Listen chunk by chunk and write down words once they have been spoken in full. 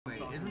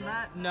isn't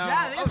that? No.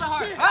 Yeah, it is a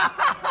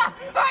heart.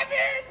 I'm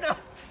in!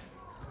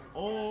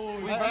 Oh,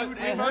 I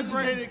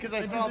hesitated because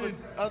I saw the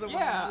other one.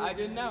 Yeah, I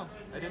didn't know.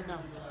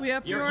 We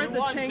have Fiora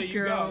the Tank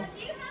Girl,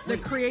 the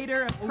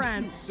creator of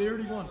Prance,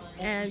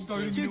 and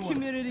 2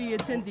 community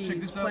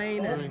attendees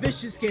playing a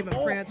vicious game of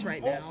Prance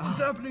right now. What's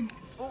happening?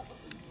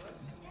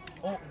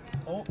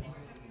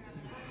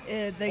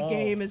 The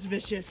game is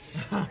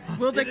vicious.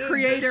 Will the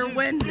creator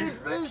win? It's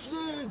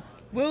vicious.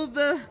 Will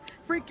the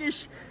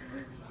freakish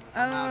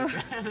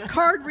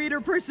card reader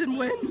person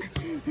win?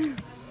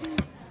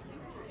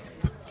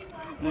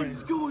 What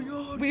is going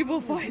on? We will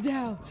find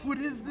out. What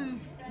is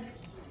this?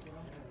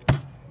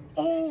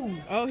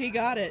 Oh, he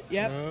got it.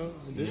 Yep.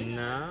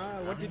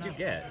 Nah, what did you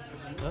get?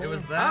 It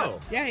was that. Oh.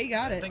 Yeah, he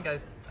got I it. think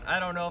I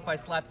don't know if I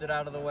slapped it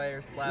out of the way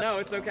or slapped. No,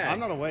 it's okay. I'm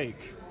not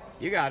awake.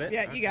 You got it.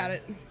 Yeah, you got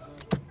it.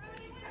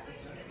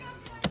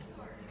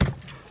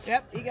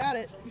 Yep, you got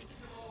it.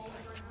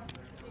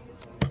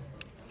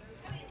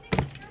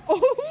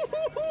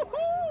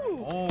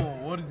 Oh,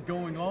 what is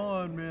going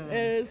on, man?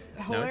 It is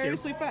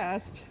hilariously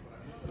fast.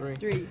 3.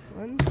 3,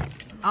 1.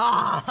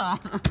 Ah!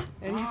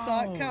 And he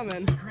saw it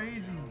coming. It's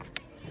crazy.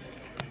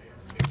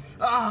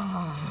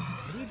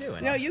 Ah! What are you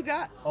doing? No, you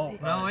got. Oh,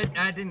 No,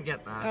 I didn't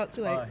get that. Oh,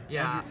 too late.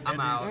 Yeah, I'm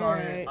Andrew, out.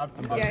 Sorry. Alright.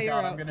 I'm Yeah, you're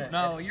out.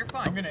 No, you're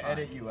fine. I'm gonna You're fine.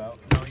 edit you out.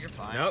 No, you're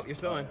fine. Nope, you're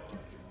still in.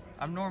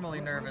 I'm normally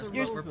nervous,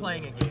 You're but we're still-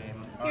 playing a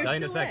game. You're Tell you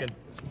in a still in. second.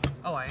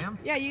 Oh, I am?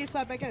 Yeah, you can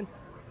slap back in.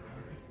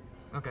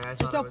 Okay, I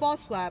Just thought it don't was...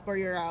 false slap or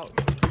you're out.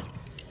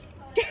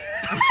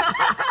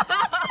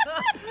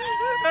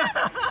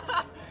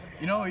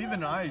 You know,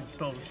 even I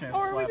still have a chance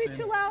Or to are we slap being in.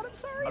 too loud? I'm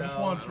sorry. I just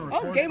wanted to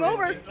record. Oh, game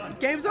over.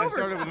 Game's I over.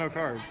 started with no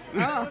cards.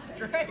 Oh,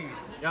 Great.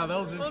 Yeah, that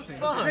was interesting.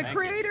 the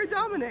creator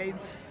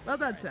dominates. Well,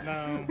 that's it.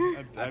 No,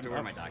 I have to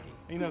wear my docky.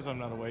 He knows I'm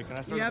not awake, and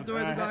I started. You have to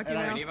wear the docky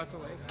now? Any of us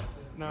awake?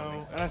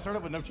 No, and I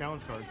started with no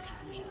challenge cards.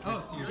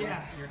 Oh, so you're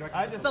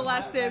It's the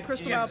last day of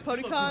Crystal Mountain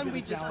PonyCon.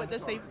 We just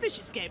witnessed a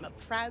vicious game of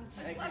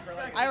France.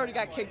 I already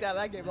got kicked out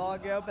of that game long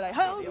ago, but I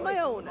held my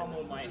own.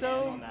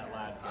 So,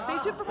 stay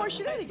tuned for more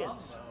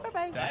shenanigans.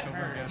 Bye-bye.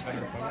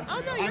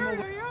 Oh, no,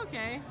 you're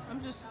okay.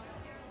 I'm just...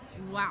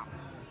 Wow.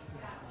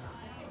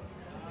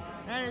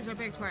 That is a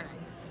big Twilight.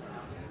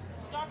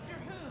 Doctor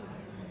Who?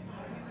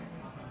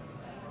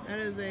 That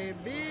is a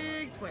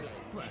big Twilight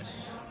plush.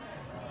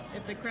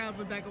 If the crowd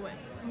would back away.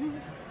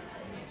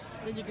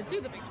 Then you can see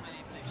the big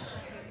Twilight plush.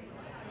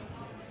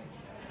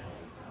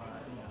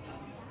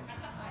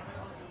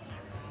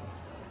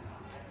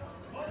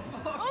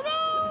 Oh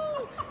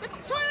no! The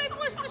Twilight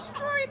plush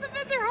destroyed the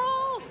vendor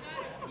hall!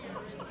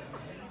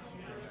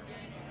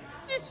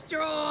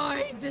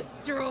 Destroy!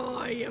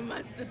 Destroy! You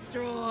must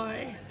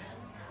destroy!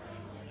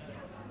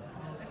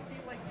 I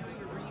feel like doing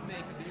a remake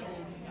of the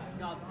old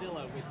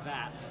Godzilla with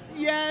that.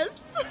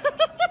 Yes!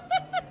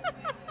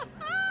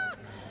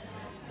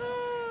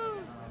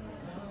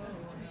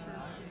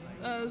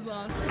 That was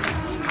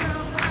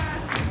awesome.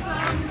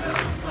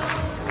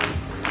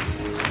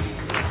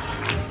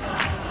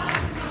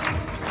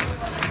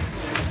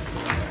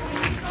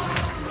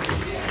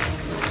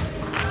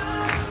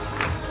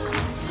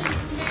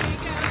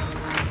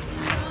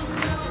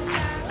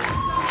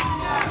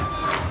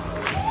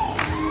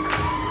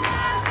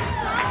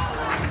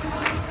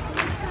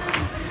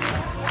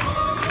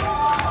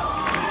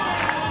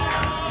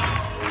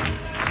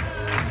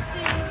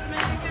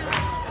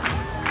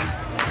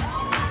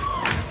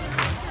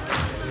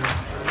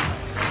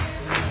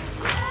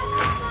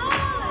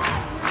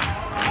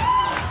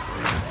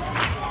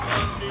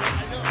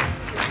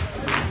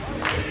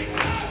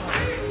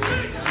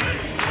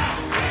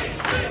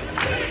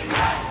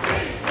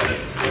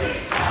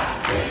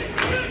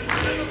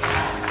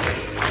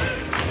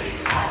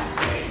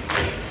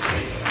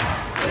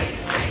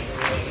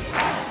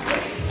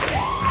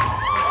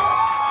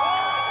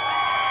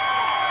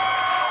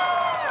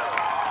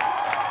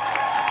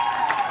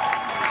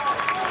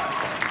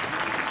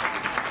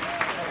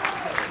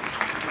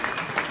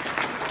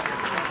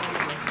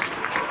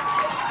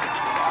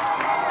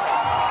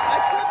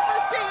 That's it for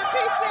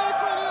CMPC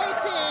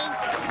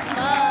 2018.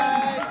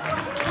 Bye.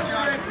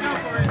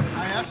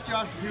 I asked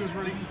Josh if he was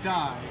ready to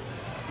die.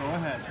 Go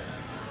ahead.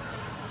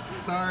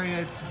 Sorry,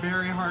 it's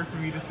very hard for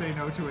me to say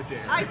no to a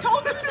dare. I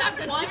told you not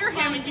to dare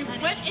him, and you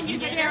went and you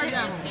dared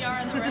him.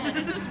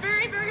 This is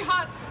very, very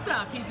hot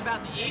stuff he's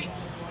about to eat.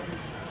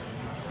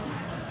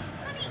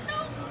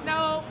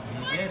 No.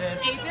 He did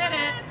it. He did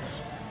it.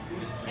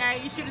 Yeah,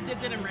 you should have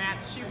dipped in him,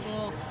 Rats. You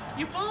fool.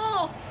 You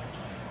fool!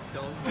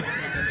 Don't take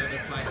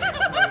another bite.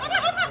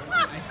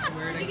 I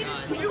swear to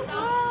God. You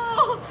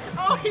fool!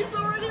 Oh, he's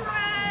already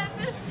red!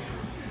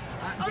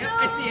 Oh, Yep, no.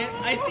 I see it.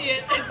 I see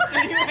it. It's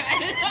turning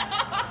red.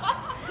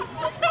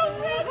 Look how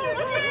red you're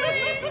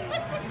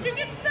turning! You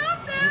can stop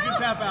now! You can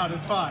tap out,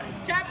 it's fine.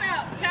 Tap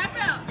out! Tap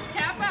out!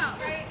 Tap out!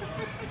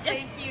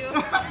 Thank you.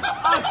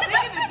 Oh,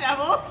 speaking of the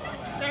devil!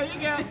 There you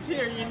go.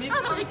 Here, you need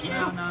some. Thank you.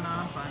 No,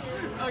 I'm fine.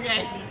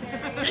 Okay.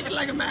 Take it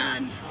like a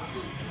man.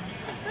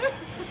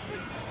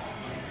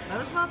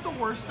 That is not the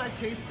worst I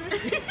tasted.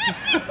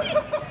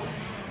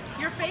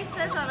 Your face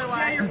says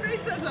otherwise. Yeah, your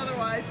face says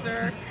otherwise,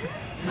 sir.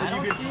 I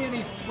don't see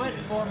any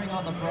sweat forming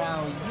on the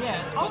brow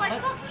yet. Oh, I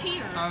saw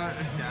tears.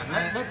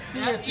 Let's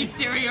see if he's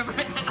staring up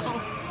right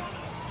now.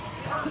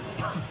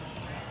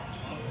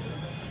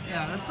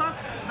 Yeah, that's not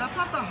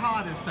the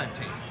hottest I've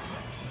tasted.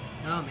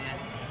 Oh man.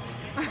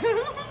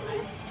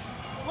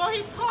 Well,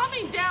 he's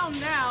calming down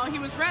now. He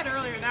was red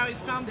earlier, now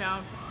he's calmed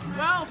down.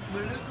 Well,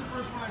 But it is the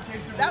first one I've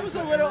tasted. That was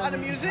a little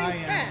unamusing.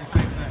 Yeah.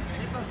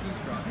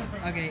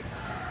 Okay.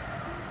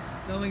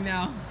 Filming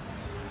now.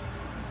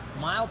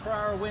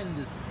 mile-per-hour wind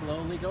is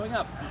slowly going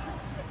up.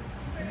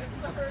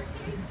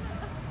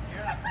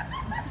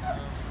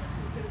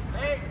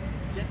 Hey,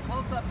 get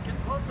close-ups,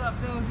 get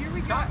close-ups. So here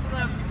we go. Talk to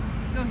them.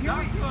 So here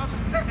Talk we to them.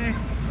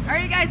 How are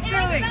you guys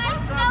feeling? I'm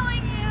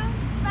smelling you.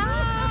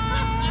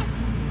 Bye.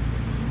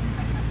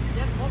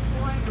 Get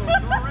multiple angles. Go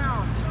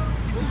around.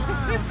 Go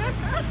around.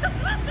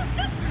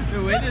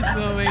 The wind is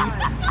blowing.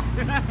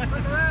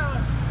 Look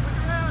around. Look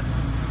around.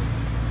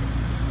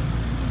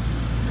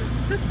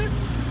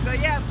 So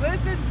yeah,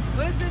 Bliss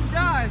and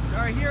Josh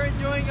are here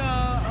enjoying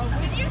a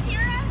Can you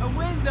hear us?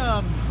 wind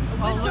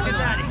Oh, look at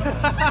that.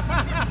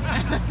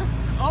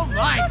 Oh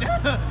my!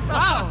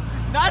 Wow!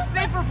 Not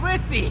safe for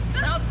Blissy.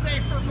 Not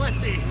safe for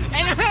Blissy.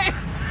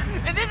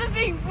 And this is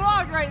being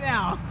vlogged right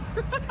now.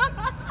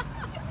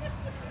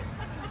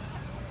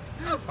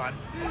 That was fun.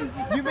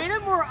 You made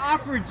it more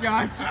awkward,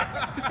 Josh.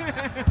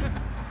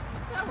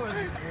 That was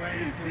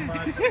way too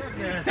much.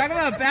 Goodness. Talk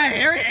about bad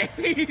hair day.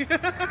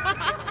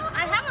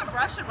 I have a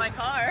brush in my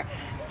car.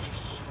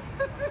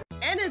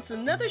 And it's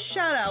another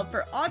shout out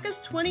for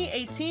August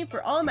 2018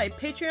 for all of my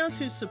Patreons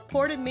who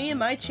supported me and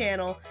my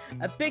channel.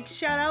 A big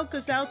shout out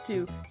goes out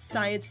to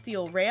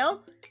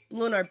Science-SteelRail,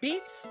 Lunar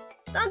Beats,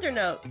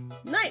 Thundernote,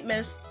 Night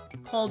Mist,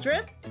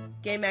 Culdreth,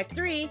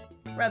 GameAct3,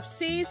 Rev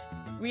C's,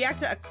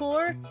 Reactor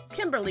Aakor,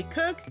 Kimberly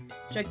Cook,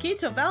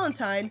 Jacinto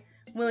Valentine,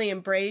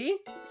 William Brady,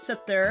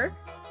 Saethwr,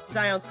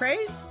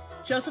 ZionKraze,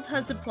 Joseph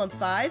Hudson Plumb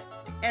 5,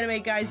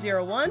 Anime Guy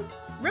 01,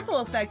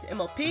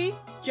 Ripple-Effect-MLP,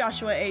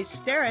 Joshua A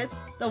Sterrett,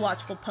 The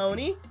Watchful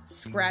Pony,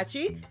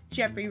 Scratchy,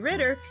 Jeffery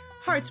Ritter,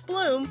 Hearts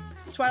Bloom,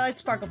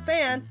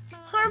 TwilightSparkleFan,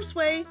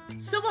 Harmsway,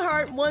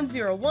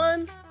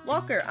 Silverheart101,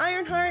 Walker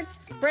Ironheart,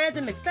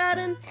 Brandon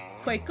Mcfadden,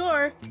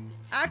 Quakeor,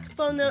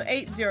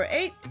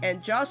 Akphono808,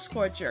 and Josh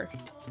Scorcher.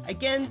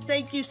 Again,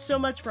 thank you so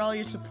much for all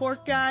your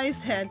support,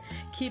 guys, and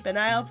keep an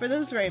eye out for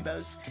those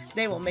rainbows.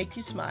 They will make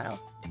you smile.